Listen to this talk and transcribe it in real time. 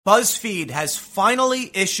BuzzFeed has finally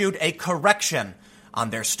issued a correction on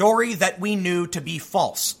their story that we knew to be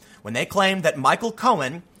false when they claimed that Michael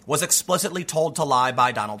Cohen was explicitly told to lie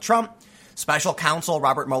by Donald Trump. Special counsel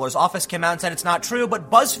Robert Mueller's office came out and said it's not true, but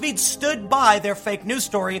BuzzFeed stood by their fake news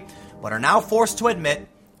story, but are now forced to admit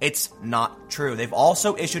it's not true. They've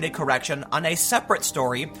also issued a correction on a separate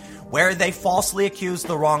story where they falsely accused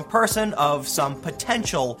the wrong person of some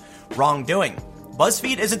potential wrongdoing.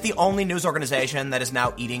 BuzzFeed isn't the only news organization that is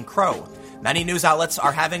now eating crow. Many news outlets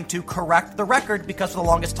are having to correct the record because for the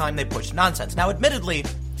longest time they pushed nonsense. Now, admittedly,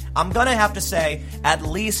 I'm going to have to say at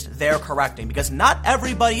least they're correcting because not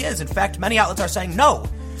everybody is. In fact, many outlets are saying, no,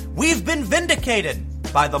 we've been vindicated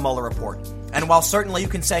by the Mueller report. And while certainly you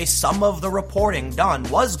can say some of the reporting done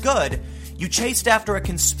was good, you chased after a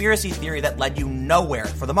conspiracy theory that led you nowhere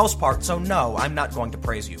for the most part, so no, I'm not going to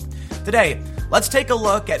praise you. Today, let's take a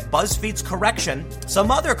look at BuzzFeed's correction, some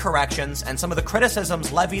other corrections, and some of the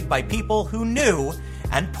criticisms levied by people who knew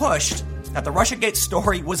and pushed that the Russiagate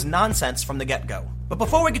story was nonsense from the get-go. But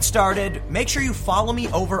before we get started, make sure you follow me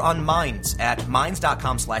over on Minds at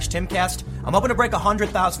minds.com/Timcast. I'm hoping to break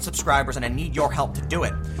 100,000 subscribers and I need your help to do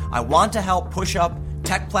it. I want to help push up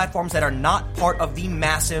tech platforms that are not part of the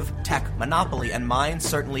massive tech monopoly, and Minds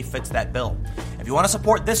certainly fits that bill. If you want to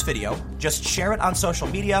support this video, just share it on social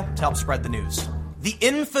media to help spread the news. The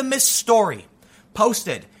infamous story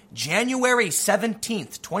posted January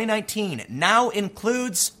 17th, 2019 now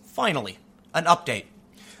includes, finally, an update.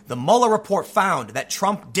 The Mueller report found that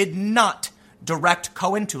Trump did not direct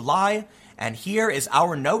Cohen to lie, and here is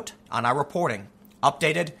our note on our reporting,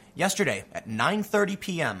 updated yesterday at 9:30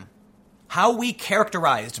 p.m. How we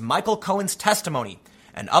characterized Michael Cohen's testimony,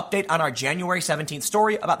 an update on our January 17th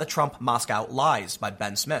story about the Trump-Moscow lies by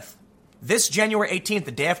Ben Smith. This January 18th,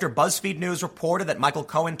 the day after BuzzFeed News reported that Michael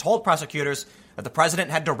Cohen told prosecutors that the president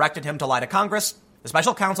had directed him to lie to Congress, the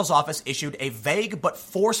special counsel's office issued a vague but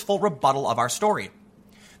forceful rebuttal of our story.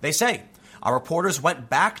 They say, our reporters went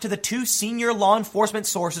back to the two senior law enforcement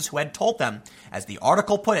sources who had told them, as the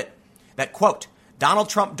article put it, that, quote, Donald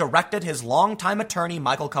Trump directed his longtime attorney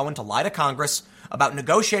Michael Cohen to lie to Congress about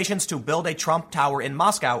negotiations to build a Trump Tower in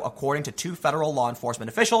Moscow, according to two federal law enforcement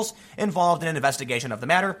officials involved in an investigation of the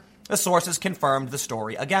matter. The sources confirmed the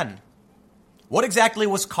story again. What exactly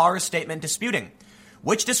was Carr's statement disputing?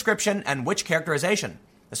 Which description and which characterization?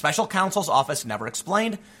 The special counsel's office never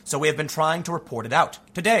explained, so we have been trying to report it out.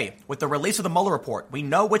 Today, with the release of the Mueller report, we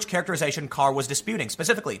know which characterization Carr was disputing,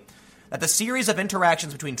 specifically that the series of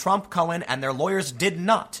interactions between Trump, Cohen, and their lawyers did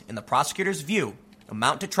not, in the prosecutor's view,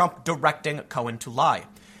 amount to Trump directing Cohen to lie.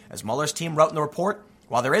 As Mueller's team wrote in the report,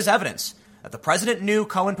 while there is evidence that the president knew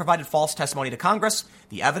Cohen provided false testimony to Congress,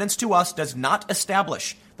 the evidence to us does not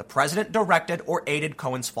establish the president directed or aided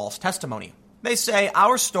Cohen's false testimony. They say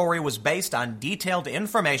our story was based on detailed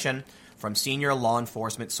information from senior law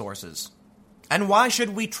enforcement sources. And why should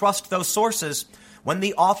we trust those sources when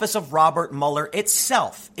the office of Robert Mueller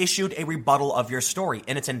itself issued a rebuttal of your story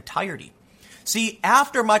in its entirety? See,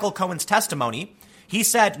 after Michael Cohen's testimony, he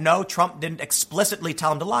said, no, Trump didn't explicitly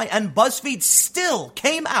tell him to lie, and BuzzFeed still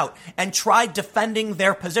came out and tried defending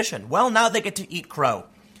their position. Well, now they get to eat crow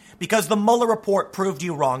because the Mueller report proved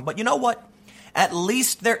you wrong. But you know what? At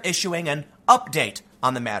least they're issuing an update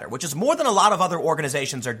on the matter, which is more than a lot of other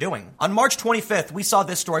organizations are doing. On March 25th, we saw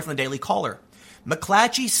this story from the Daily Caller.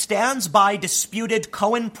 McClatchy stands by disputed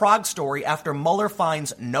Cohen-Prague story after Mueller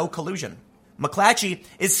finds no collusion. McClatchy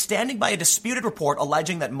is standing by a disputed report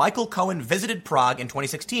alleging that Michael Cohen visited Prague in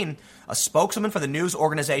 2016, a spokeswoman for the news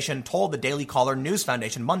organization told the Daily Caller News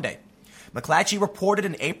Foundation Monday. McClatchy reported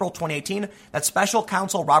in April 2018 that special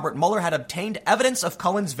counsel Robert Mueller had obtained evidence of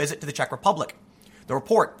Cohen's visit to the Czech Republic. The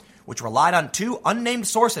report, which relied on two unnamed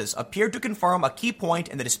sources, appeared to confirm a key point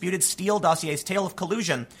in the disputed Steele dossier's tale of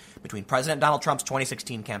collusion between President Donald Trump's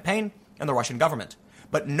 2016 campaign and the Russian government.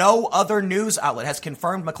 But no other news outlet has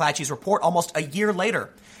confirmed McClatchy's report almost a year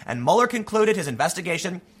later, and Mueller concluded his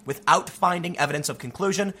investigation without finding evidence of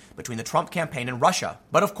collusion between the Trump campaign and Russia.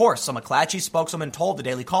 But of course, a McClatchy spokeswoman told the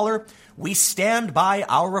Daily Caller, we stand by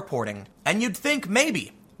our reporting. And you'd think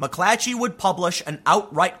maybe McClatchy would publish an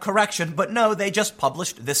outright correction, but no, they just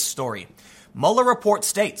published this story. Mueller report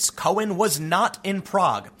states Cohen was not in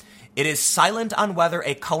Prague. It is silent on whether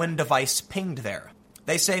a Cohen device pinged there.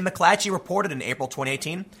 They say McClatchy reported in April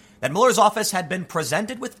 2018 that Mueller's office had been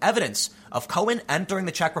presented with evidence of Cohen entering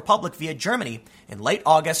the Czech Republic via Germany in late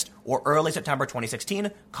August or early September 2016.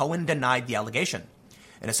 Cohen denied the allegation.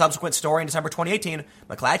 In a subsequent story in December 2018,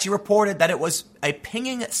 McClatchy reported that it was a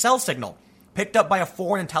pinging cell signal picked up by a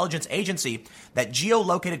foreign intelligence agency that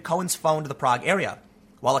geolocated Cohen's phone to the Prague area.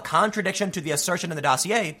 While a contradiction to the assertion in the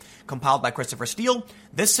dossier compiled by Christopher Steele,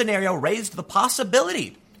 this scenario raised the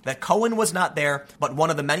possibility that Cohen was not there, but one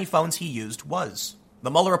of the many phones he used was.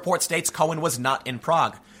 The Mueller report states Cohen was not in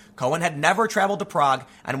Prague. Cohen had never traveled to Prague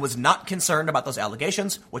and was not concerned about those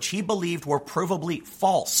allegations, which he believed were provably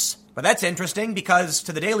false. But that's interesting because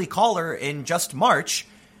to the Daily Caller in just March,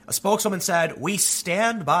 a spokeswoman said, "We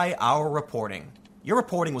stand by our reporting." Your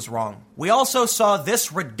reporting was wrong. We also saw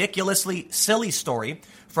this ridiculously silly story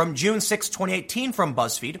from June 6, 2018 from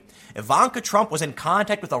BuzzFeed. Ivanka Trump was in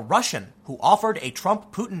contact with a Russian who offered a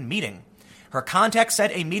Trump-Putin meeting. Her contact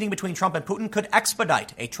said a meeting between Trump and Putin could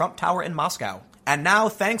expedite a Trump Tower in Moscow. And now,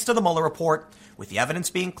 thanks to the Mueller report, with the evidence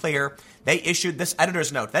being clear, they issued this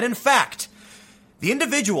editor's note that, in fact, the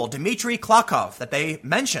individual, Dmitry Klokov, that they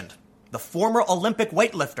mentioned, the former Olympic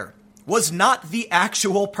weightlifter, was not the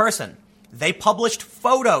actual person. They published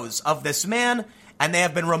photos of this man, and they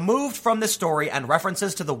have been removed from the story, and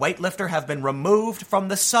references to the weightlifter have been removed from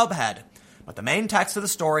the subhead. But the main text of the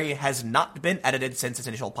story has not been edited since its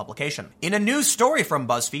initial publication. In a news story from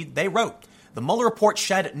BuzzFeed, they wrote, "The Mueller report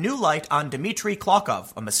shed new light on Dmitry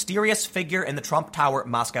Klokov, a mysterious figure in the Trump Tower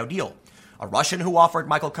Moscow deal. A Russian who offered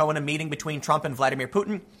Michael Cohen a meeting between Trump and Vladimir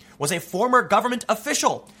Putin was a former government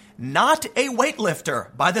official, not a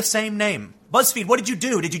weightlifter by the same name." BuzzFeed, what did you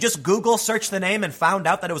do? Did you just Google search the name and found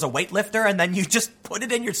out that it was a weightlifter and then you just put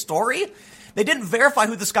it in your story? They didn't verify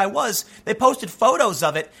who this guy was. They posted photos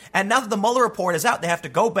of it, and now that the Mueller report is out, they have to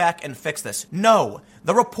go back and fix this. No,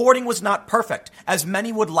 the reporting was not perfect, as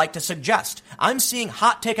many would like to suggest. I'm seeing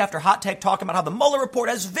hot take after hot take talking about how the Mueller report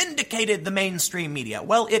has vindicated the mainstream media.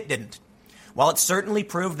 Well, it didn't. While it certainly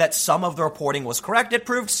proved that some of the reporting was correct, it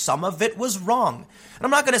proved some of it was wrong. And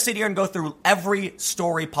I'm not going to sit here and go through every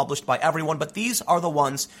story published by everyone, but these are the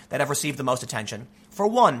ones that have received the most attention. For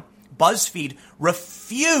one, BuzzFeed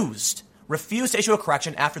refused to issue a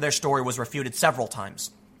correction after their story was refuted several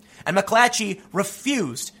times. And McClatchy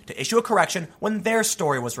refused to issue a correction when their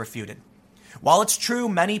story was refuted. While it's true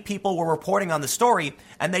many people were reporting on the story,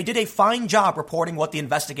 and they did a fine job reporting what the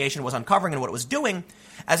investigation was uncovering and what it was doing,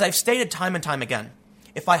 as I've stated time and time again,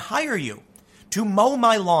 if I hire you to mow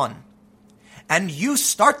my lawn, and you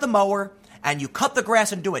start the mower, and you cut the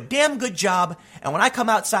grass and do a damn good job, and when I come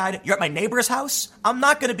outside, you're at my neighbor's house, I'm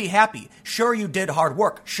not going to be happy. Sure, you did hard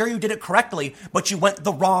work. Sure, you did it correctly, but you went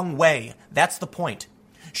the wrong way. That's the point.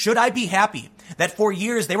 Should I be happy that for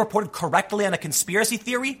years they reported correctly on a conspiracy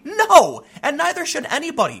theory? No, and neither should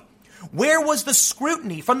anybody. Where was the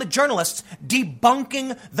scrutiny from the journalists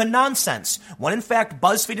debunking the nonsense when, in fact,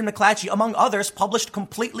 BuzzFeed and McClatchy, among others, published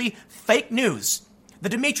completely fake news? The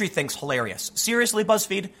Dmitry thing's hilarious. Seriously,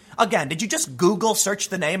 BuzzFeed? Again, did you just Google search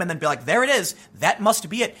the name and then be like, there it is, that must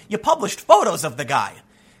be it? You published photos of the guy.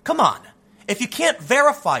 Come on. If you can't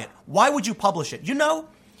verify it, why would you publish it? You know,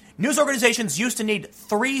 news organizations used to need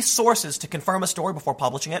 3 sources to confirm a story before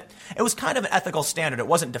publishing it. It was kind of an ethical standard. It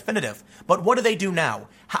wasn't definitive. But what do they do now?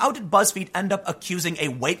 How did BuzzFeed end up accusing a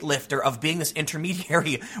weightlifter of being this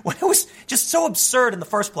intermediary when it was just so absurd in the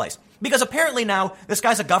first place? Because apparently now this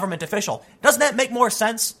guy's a government official. Doesn't that make more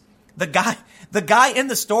sense? The guy in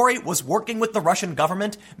the story was working with the Russian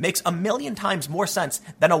government. Makes a million times more sense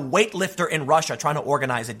than a weightlifter in Russia trying to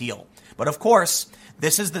organize a deal. But of course,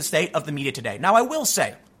 this is the state of the media today. Now, I will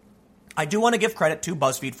say, I do want to give credit to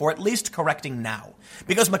BuzzFeed for at least correcting now.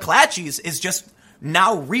 Because McClatchy's is just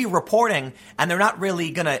now re-reporting, and they're not really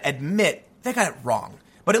going to admit they got it wrong.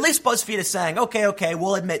 But at least BuzzFeed is saying, okay,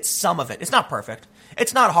 we'll admit some of it. It's not perfect.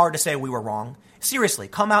 It's not hard to say we were wrong. Seriously,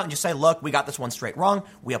 come out and just say, look, we got this one straight wrong.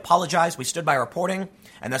 We apologize. We stood by our reporting,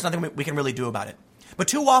 and there's nothing we can really do about it. But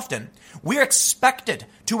too often, we're expected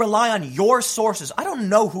to rely on your sources. I don't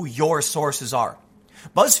know who your sources are.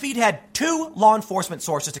 BuzzFeed had 2 law enforcement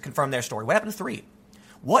sources to confirm their story. What happened to 3?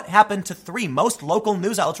 What happened to 3? Most local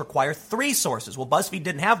news outlets require 3 sources. Well, BuzzFeed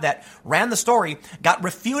didn't have that, ran the story, got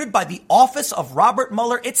refuted by the office of Robert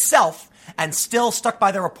Mueller itself, and still stuck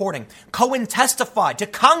by their reporting. Cohen testified to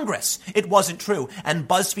Congress it wasn't true, and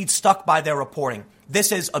BuzzFeed stuck by their reporting.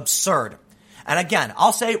 This is absurd. And again,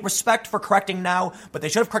 I'll say respect for correcting now, but they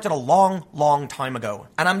should have corrected a long, long time ago.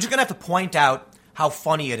 And I'm just going to have to point out how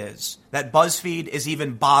funny it is that BuzzFeed is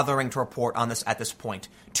even bothering to report on this at this point.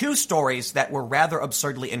 2 stories that were rather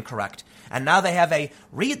absurdly incorrect. And now they have a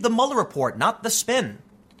read the Mueller report, not the spin.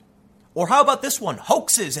 Or how about this one?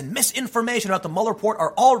 Hoaxes and misinformation about the Mueller report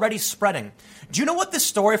are already spreading. Do you know what this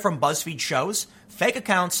story from BuzzFeed shows? Fake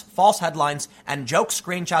accounts, false headlines, and joke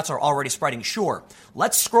screenshots are already spreading. Sure,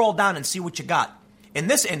 let's scroll down and see what you got. In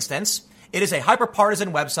this instance, It is a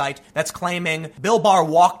hyperpartisan website that's claiming Bill Barr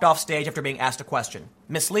walked off stage after being asked a question.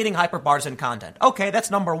 Misleading hyperpartisan content. Okay, that's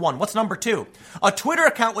number one. What's number two? A Twitter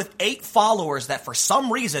account with 8 followers that for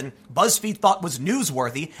some reason BuzzFeed thought was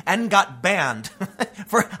newsworthy and got banned.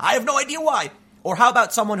 I have no idea why. Or how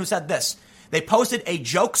about someone who said this? They posted a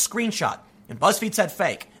joke screenshot and BuzzFeed said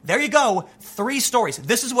fake. There you go. 3 stories.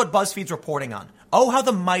 This is what BuzzFeed's reporting on. Oh, how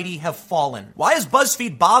the mighty have fallen. Why is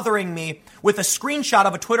BuzzFeed bothering me with a screenshot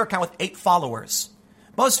of a Twitter account with 8 followers?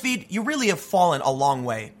 BuzzFeed, you really have fallen a long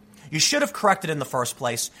way. You should have corrected in the first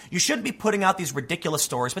place. You shouldn't be putting out these ridiculous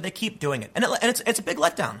stories, but they keep doing it. And it's a big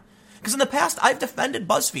letdown. Because in the past, I've defended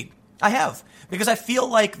BuzzFeed. I have. Because I feel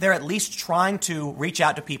like they're at least trying to reach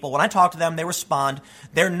out to people. When I talk to them, they respond.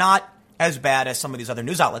 They're not as bad as some of these other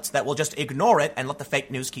news outlets that will just ignore it and let the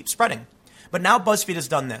fake news keep spreading. But now BuzzFeed has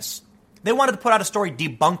done this. They wanted to put out a story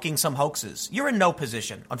debunking some hoaxes. You're in no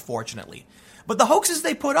position, unfortunately. But the hoaxes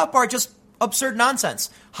they put up are just absurd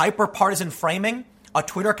nonsense. Hyper-partisan framing, a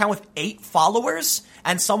Twitter account with 8 followers,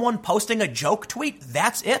 and someone posting a joke tweet.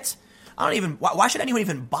 That's it. Why should anyone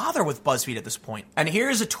even bother with BuzzFeed at this point? And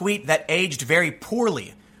here's a tweet that aged very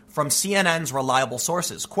poorly from CNN's reliable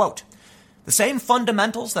sources. Quote, "The same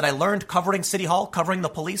fundamentals that I learned covering City Hall, covering the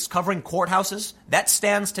police, covering courthouses, that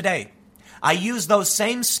stands today. I use those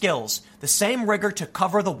same skills, the same rigor to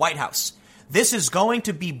cover the White House. This is going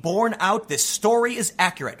to be borne out. This story is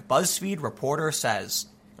accurate," BuzzFeed reporter says.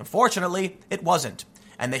 Unfortunately, it wasn't,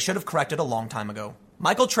 and they should have corrected a long time ago.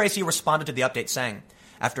 Michael Tracey responded to the update saying,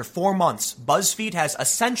 "After 4 months, BuzzFeed has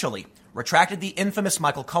essentially retracted the infamous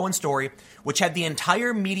Michael Cohen story, which had the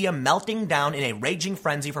entire media melting down in a raging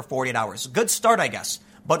frenzy for 48 hours. Good start, I guess.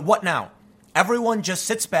 But what now? Everyone just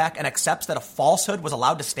sits back and accepts that a falsehood was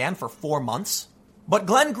allowed to stand for 4 months?" But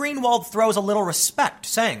Glenn Greenwald throws a little respect,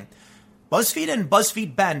 saying, "BuzzFeed and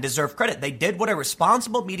BuzzFeed Ben deserve credit. They did what a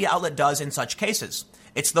responsible media outlet does in such cases.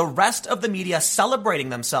 It's the rest of the media celebrating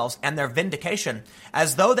themselves and their vindication,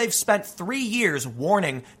 as though they've spent 3 years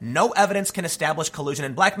warning no evidence can establish collusion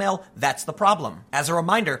and blackmail. That's the problem." As a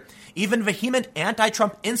reminder, even vehement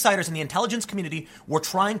anti-Trump insiders in the intelligence community were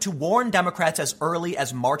trying to warn Democrats as early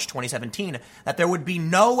as March 2017 that there would be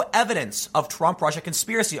no evidence of Trump-Russia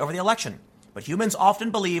conspiracy over the election. But humans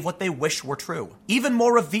often believe what they wish were true. Even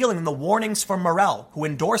more revealing than the warnings from Morell, who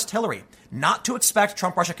endorsed Hillary, not to expect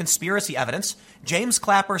Trump-Russia conspiracy evidence, James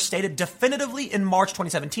Clapper stated definitively in March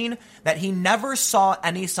 2017 that he never saw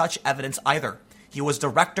any such evidence either. He was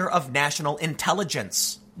director of national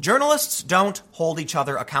intelligence. Journalists don't hold each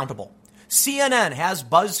other accountable. CNN has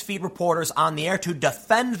BuzzFeed reporters on the air to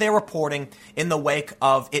defend their reporting in the wake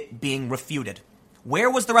of it being refuted.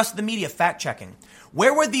 Where was the rest of the media fact-checking?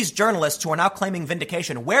 Where were these journalists who are now claiming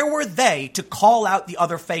vindication? Where were they to call out the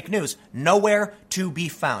other fake news? Nowhere to be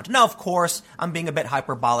found. Now, of course, I'm being a bit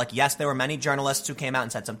hyperbolic. Yes, there were many journalists who came out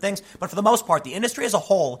and said some things, but for the most part, the industry as a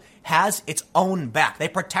whole has its own back. They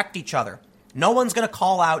protect each other. No one's going to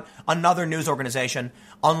call out another news organization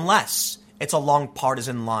unless it's along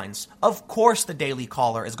partisan lines. Of course, the Daily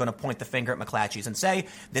Caller is going to point the finger at McClatchy's and say,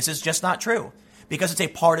 this is just not true, because it's a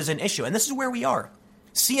partisan issue. And this is where we are.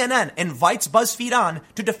 CNN invites BuzzFeed on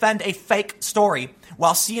to defend a fake story,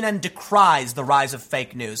 while CNN decries the rise of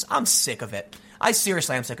fake news. I'm sick of it. I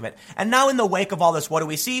seriously am sick of it. And now in the wake of all this, what do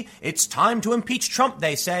we see? It's time to impeach Trump,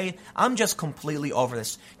 they say. I'm just completely over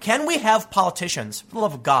this. Can we have politicians, for the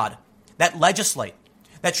love of God, that legislate,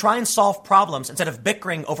 that try and solve problems instead of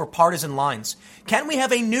bickering over partisan lines? Can we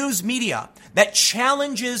have a news media that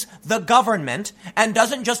challenges the government and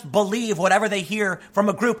doesn't just believe whatever they hear from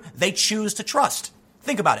a group they choose to trust?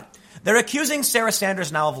 Think about it. They're accusing Sarah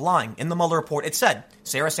Sanders now of lying. In the Mueller report, it said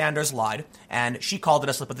Sarah Sanders lied, and she called it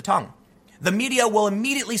a slip of the tongue. The media will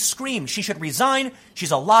immediately scream she should resign, she's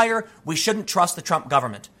a liar, we shouldn't trust the Trump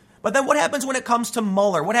government. But then what happens when it comes to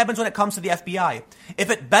Mueller? What happens when it comes to the FBI? If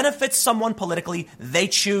it benefits someone politically, they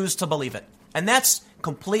choose to believe it. And that's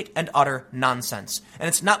complete and utter nonsense. And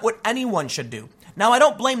it's not what anyone should do. Now, I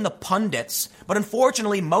don't blame the pundits, but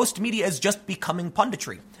unfortunately, most media is just becoming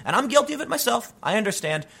punditry. And I'm guilty of it myself. I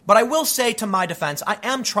understand. But I will say, to my defense, I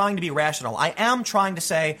am trying to be rational. I am trying to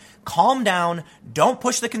say, calm down, don't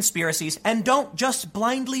push the conspiracies, and don't just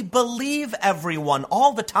blindly believe everyone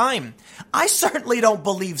all the time. I certainly don't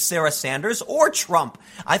believe Sarah Sanders or Trump.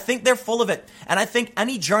 I think they're full of it. And I think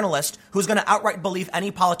any journalist who's going to outright believe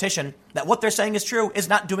any politician that what they're saying is true is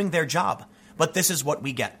not doing their job. But this is what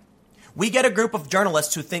we get. We get a group of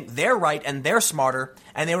journalists who think they're right and they're smarter,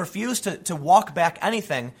 and they refuse to walk back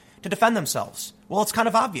anything to defend themselves. Well, it's kind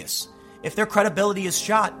of obvious. If their credibility is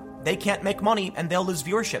shot, they can't make money and they'll lose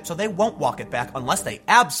viewership, so they won't walk it back unless they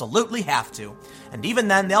absolutely have to. And even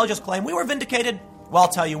then, they'll just claim, we were vindicated. Well, I'll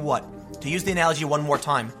tell you what, To use the analogy one more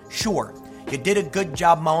time, sure, you did a good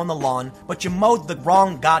job mowing the lawn, but you mowed the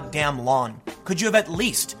wrong goddamn lawn. Could you have at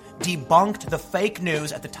least debunked the fake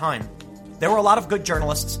news at the time? There were a lot of good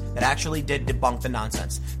journalists that actually did debunk the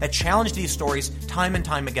nonsense, that challenged these stories time and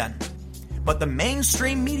time again. But the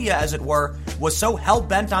mainstream media, as it were, was so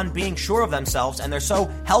hell-bent on being sure of themselves, and they're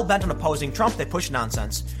so hell-bent on opposing Trump, they push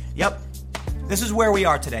nonsense. Yep, this is where we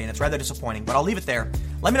are today, and it's rather disappointing, but I'll leave it there.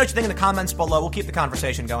 Let me know what you think in the comments below. We'll keep the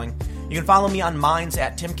conversation going. You can follow me on Minds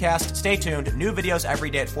at Timcast. Stay tuned. New videos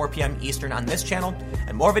every day at 4 p.m. Eastern on this channel,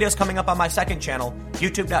 and more videos coming up on my second channel,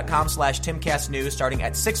 youtube.com/TimcastNews, starting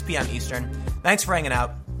at 6 p.m. Eastern. Thanks for hanging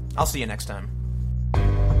out. I'll see you next time.